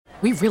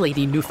We really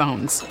need new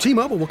phones.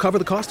 T-Mobile will cover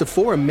the cost of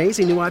 4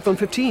 amazing new iPhone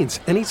 15s,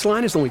 and each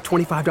line is only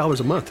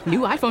 $25 a month. New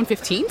iPhone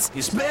 15s?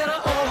 It's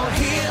better over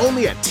here.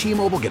 Only at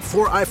T-Mobile, get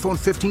 4 iPhone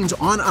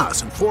 15s on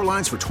us and 4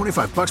 lines for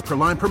 $25 per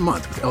line per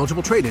month with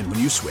eligible trade-in when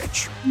you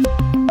switch.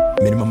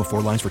 Minimum of 4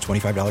 lines for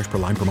 $25 per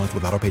line per month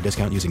with autopay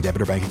discount using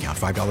debit or bank account.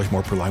 $5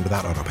 more per line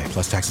without autopay,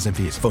 plus taxes and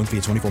fees. Phone fee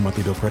at 24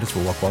 monthly bill credits for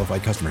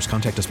well-qualified customers.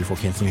 Contact us before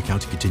canceling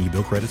account to continue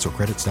bill credits or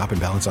credit stop and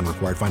balance on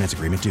required finance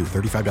agreement due.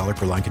 $35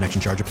 per line connection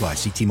charge applies.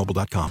 See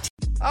T-Mobile.com.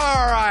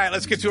 All right,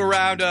 let's get to a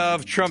round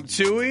of Trump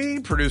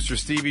Toohey. Producer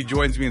Stevie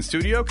joins me in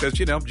studio because,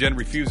 Jen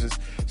refuses.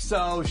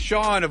 So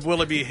Sean of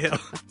Willoughby Hill.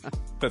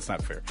 That's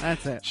not fair.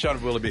 That's it. Sean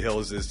of Willoughby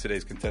Hills is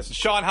today's contestant.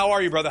 Sean, how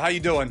are you, brother? How you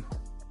doing?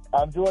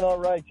 I'm doing all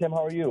right, Tim.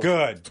 How are you?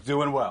 Good.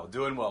 Doing well.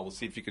 We'll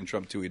see if you can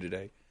Trump Toohey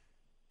today.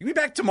 You be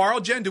back tomorrow,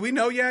 Jen? Do we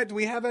know yet? Do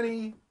we have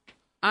any?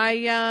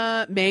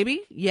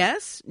 Maybe.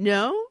 Yes.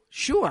 No.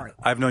 Sure.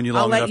 I've known you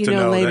long enough I'll let you to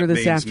know later that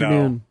this means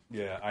afternoon. No.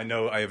 Yeah, I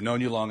know. I have known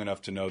you long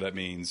enough to know that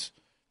means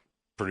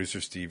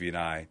producer Stevie and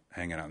I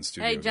hanging out in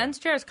studio. Hey, Jen's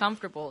chair is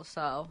comfortable,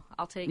 so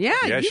I'll take it.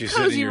 Yeah, you she's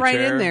sitting cozy in your right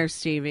chair. in there,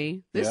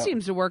 Stevie. This Yep.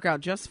 seems to work out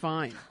just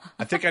fine.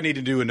 I think I need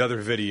to do another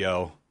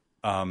video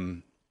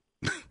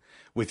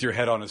with your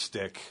head on a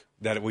stick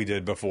that we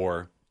did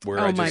before, where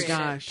I just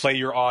gosh. play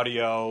your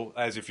audio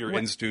as if you're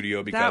in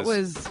studio. Because That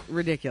was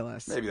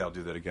ridiculous. maybe I'll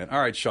do that again.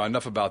 All right, Sean,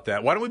 enough about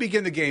that. Why don't we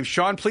begin the game?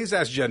 Sean, please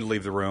ask Jen to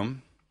leave the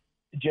room.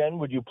 Jen,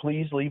 would you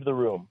please leave the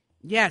room?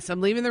 Yes, I'm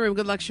leaving the room.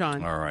 Good luck,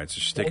 Sean. All right, so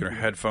she's taking her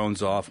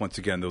headphones off. Once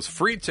again, those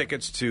free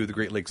tickets to the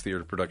Great Lakes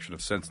Theater production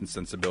of Sense and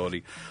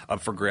Sensibility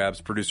up for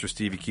grabs. Producer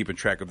Stevie keeping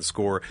track of the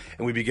score.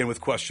 And we begin with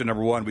question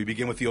number 1. We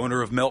begin with the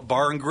owner of Melt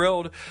Bar and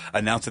Grilled.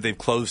 Announced that they've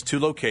closed 2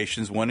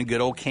 locations, one in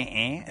good old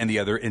Canton and the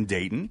other in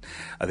Dayton.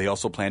 They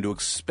also plan to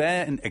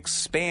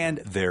expand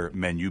their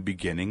menu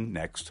beginning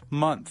next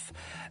month.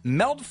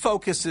 Melt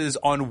focuses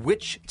on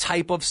which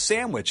type of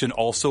sandwich and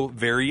also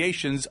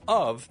variations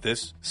of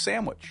this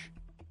sandwich?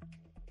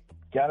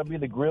 Got to be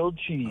the grilled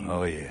cheese.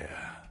 Oh, yeah.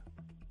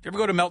 You ever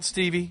go to Melt,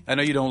 Stevie? I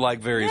know you don't like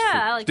various Yeah, food.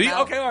 I like Do you?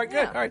 Melt. Okay, all right, good.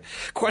 Yeah. All right.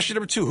 Question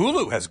number 2.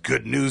 Hulu has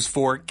good news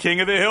for King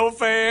of the Hill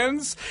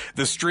fans.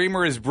 The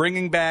streamer is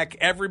bringing back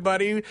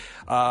everybody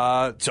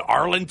to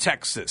Arlen,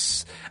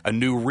 Texas. A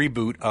new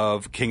reboot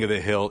of King of the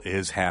Hill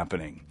is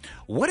happening.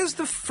 What is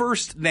the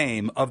first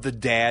name of the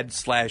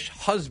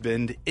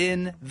dad/husband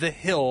in the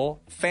Hill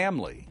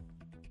family?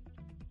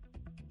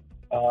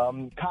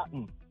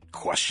 Cotton.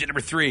 Question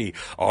number 3.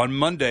 On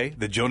Monday,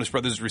 the Jonas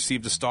Brothers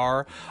received a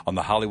star on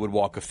the Hollywood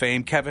Walk of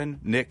Fame. Kevin,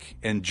 Nick,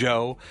 and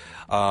Joe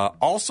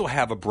also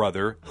have a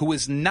brother who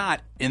is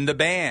not in the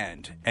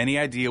band. Any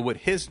idea what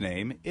his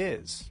name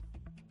is?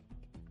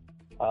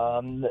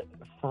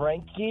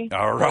 Frankie.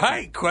 All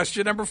right.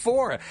 Question number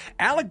 4.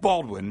 Alec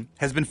Baldwin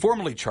has been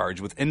formally charged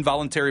with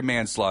involuntary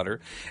manslaughter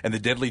in the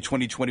deadly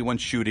 2021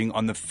 shooting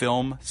on the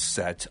film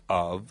set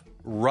of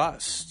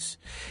Rust.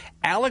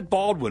 Alec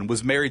Baldwin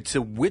was married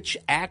to which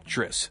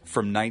actress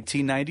from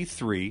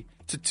 1993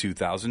 to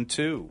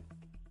 2002?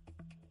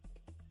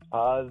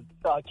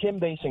 Kim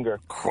Basinger.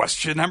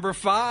 Question number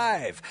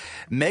 5.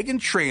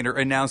 Meghan Trainor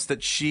announced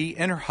that she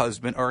and her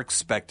husband are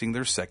expecting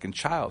their second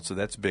child, so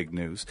that's big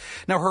news.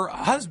 Now, her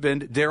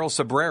husband, Daryl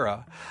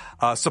Sabara,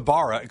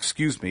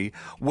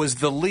 was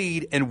the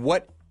lead in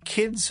what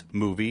kids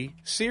movie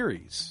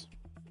series?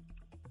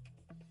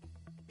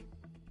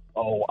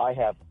 Oh, I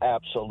have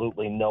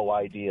absolutely no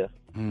idea.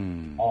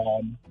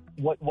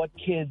 What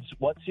kids?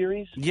 What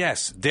series?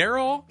 Yes,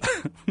 Daryl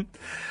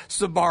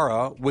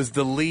Sabara was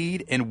the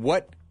lead in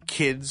what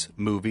kids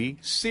movie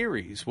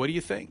series? What do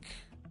you think?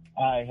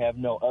 I have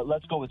no.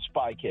 Let's go with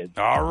Spy Kids.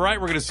 All right,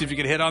 we're going to see if you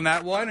can hit on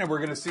that one, and we're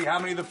going to see how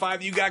many of the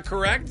 5 you got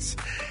correct.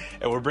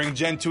 And we'll bring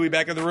Jen Toohey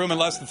back in the room in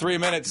less than 3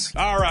 minutes.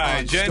 All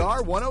right, Jen.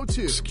 Star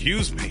 102.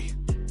 Excuse me.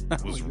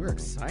 That was You're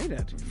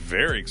excited.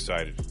 very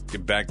excited.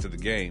 Get back to the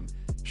game.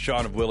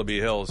 Sean of Willoughby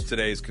Hills,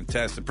 today's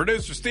contestant.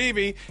 Producer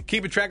Stevie,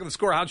 keeping track of the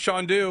score. How'd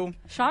Sean do?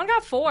 Sean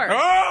got 4.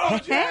 Oh,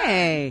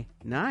 Hey,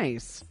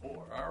 nice.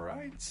 4. All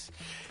right.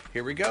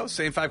 Here we go.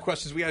 Same 5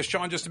 questions we asked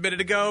Sean just a minute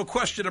ago.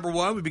 Question number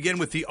 1. We begin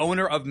with the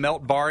owner of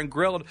Melt Bar and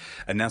Grilled.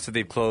 Announced that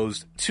they've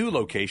closed 2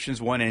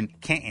 locations, one in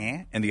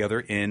Canton and the other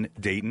in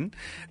Dayton.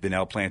 They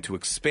now plan to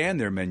expand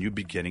their menu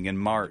beginning in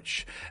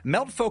March.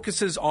 Melt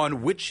focuses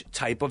on which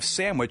type of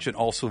sandwich and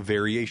also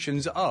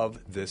variations of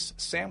this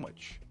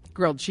sandwich?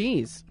 Grilled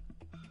cheese.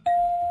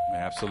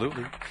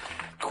 Absolutely.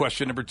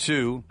 Question number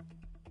 2.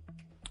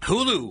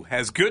 Hulu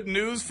has good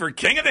news for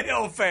King of the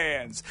Hill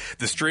fans.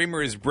 The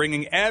streamer is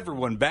bringing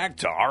everyone back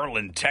to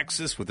Arlen,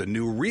 Texas with a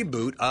new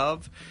reboot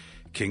of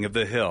King of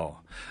the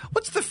Hill.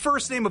 What's the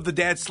first name of the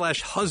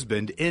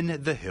dad/husband in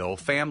the Hill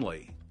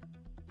family?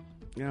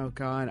 Oh,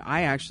 God.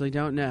 I actually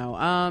don't know.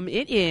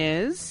 It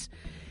is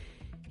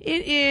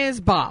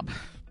Bob.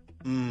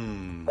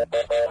 It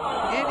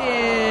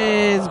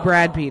is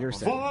Brad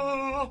Peterson.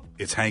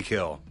 It's Hank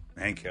Hill.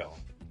 Hank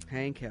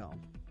Hill.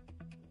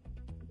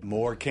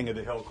 More King of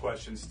the Hill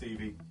questions,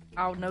 Stevie.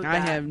 Oh, no, I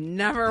have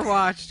never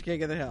watched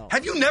King of the Hill.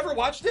 Have you never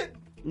watched it?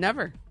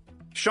 Never.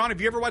 Sean,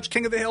 have you ever watched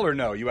King of the Hill or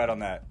no? You out on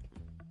that?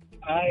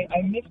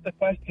 I missed the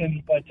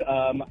question, but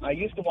I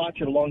used to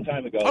watch it a long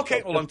time ago.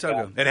 Okay, a long time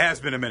ago. It has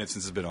been a minute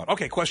since it's been on.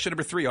 Okay, question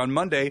number 3. On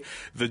Monday,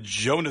 the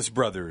Jonas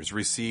Brothers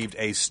received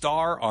a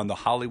star on the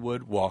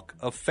Hollywood Walk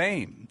of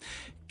Fame.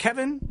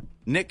 Kevin,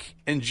 Nick,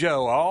 and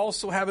Joe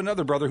also have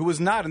another brother who is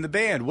not in the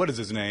band. What is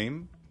his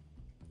name?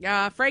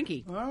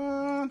 Frankie.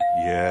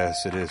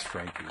 Yes, it is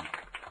Frankie.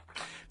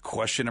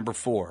 Question number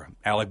 4.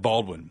 Alec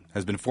Baldwin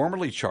has been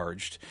formally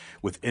charged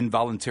with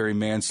involuntary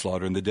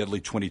manslaughter in the deadly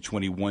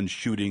 2021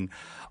 shooting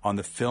on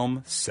the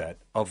film set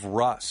of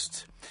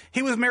Rust.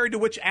 He was married to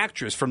which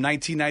actress from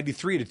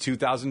 1993 to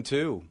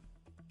 2002?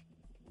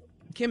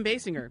 Kim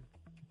Basinger.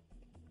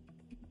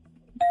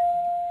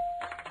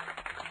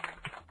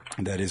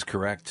 That is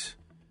correct.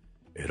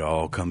 It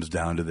all comes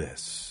down to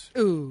this.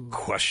 Ooh.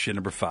 Question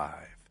number 5.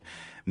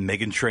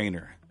 Meghan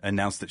Trainor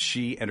announced that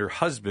she and her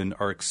husband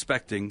are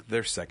expecting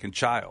their second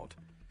child.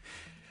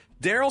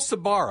 Daryl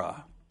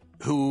Sabara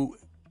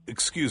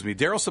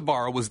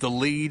was the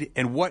lead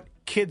in what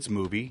kids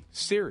movie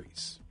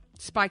series?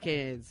 Spy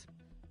Kids.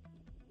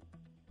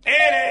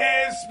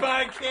 It is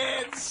Spy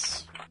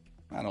Kids.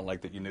 I don't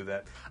like that you knew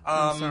that.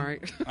 I'm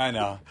sorry. I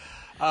know.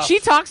 She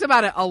talks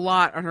about it a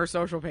lot on her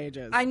social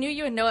pages. I knew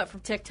you would know it from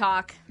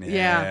TikTok.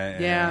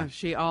 Yeah.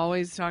 She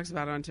always talks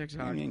about it on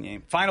TikTok.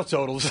 Final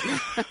totals.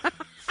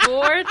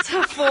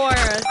 4-4.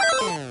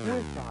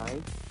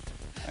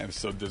 I am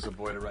so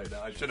disappointed right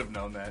now. I should have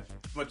known that.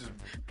 As much as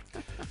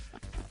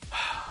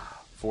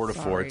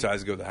 4-4,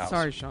 ties go to the house.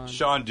 Sorry, Sean.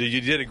 Sean,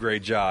 you did a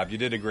great job.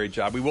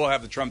 We will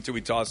have the Trump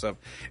Toohey toss-up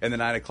in the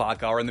 9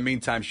 o'clock hour. In the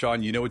meantime,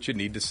 Sean, you know what you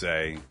need to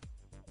say.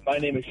 My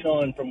name is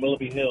Sean from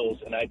Willoughby Hills,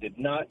 and I did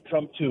not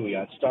Trump Toohey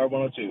on Star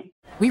 102.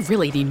 We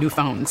really need new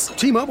phones.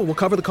 T-Mobile will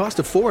cover the cost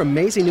of 4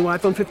 amazing new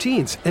iPhone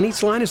 15s, and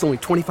each line is only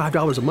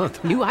 $25 a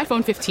month. New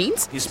iPhone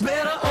 15s? It's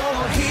better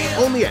over here.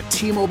 Only at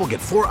T-Mobile, get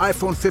 4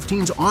 iPhone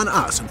 15s on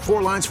us and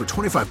 4 lines for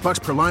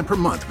 $25 per line per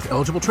month with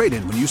eligible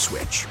trade-in when you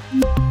switch.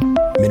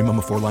 Minimum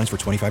of 4 lines for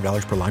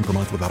 $25 per line per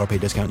month with auto-pay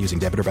discount using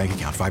debit or bank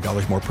account.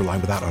 $5 more per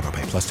line without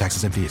auto-pay, plus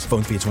taxes and fees.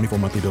 Phone fee at 24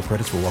 monthly bill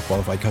credits for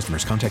well-qualified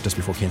customers. Contact us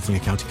before canceling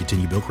account to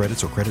continue bill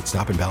credits or credit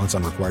stop and balance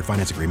on required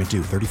finance agreement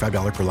due.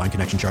 $35 per line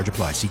connection charge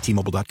applies. See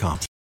T-Mobile.com.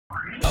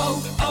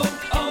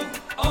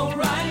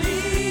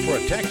 O'Reilly.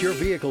 Protect your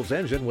vehicle's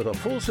engine with a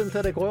full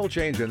synthetic oil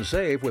change and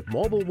save with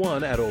Mobile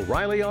One at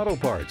O'Reilly Auto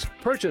Parts.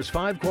 Purchase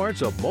 5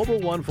 quarts of Mobile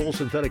One full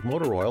synthetic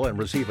motor oil and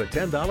receive a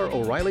 $10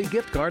 O'Reilly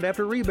gift card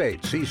after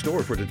rebate. See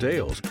store for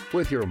details.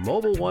 With your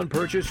Mobile One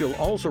purchase, you'll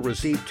also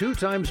receive 2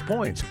 times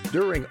points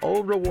during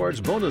O Rewards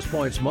Bonus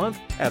Points Month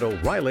at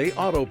O'Reilly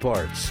Auto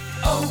Parts.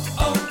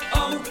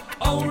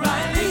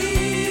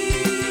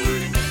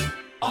 O'Reilly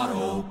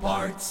Auto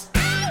Parts.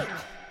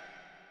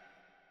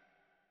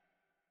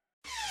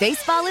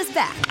 Baseball is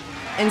back,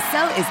 and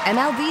so is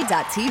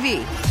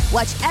MLB.tv.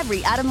 Watch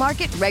every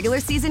out-of-market, regular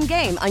season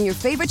game on your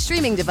favorite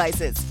streaming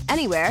devices,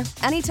 anywhere,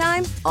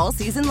 anytime, all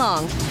season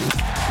long.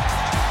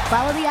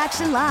 Follow the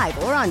action live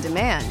or on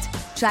demand.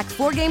 Track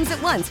 4 games at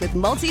once with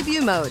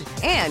multi-view mode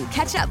and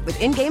catch up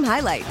with in-game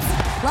highlights.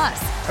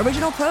 Plus,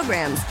 original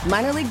programs,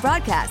 minor league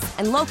broadcasts,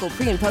 and local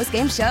pre- and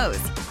post-game shows.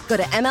 Go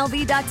to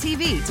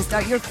MLB.tv to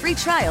start your free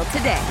trial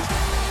today.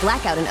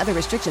 Blackout and other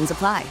restrictions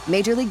apply.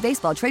 Major League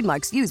Baseball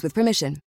trademarks used with permission.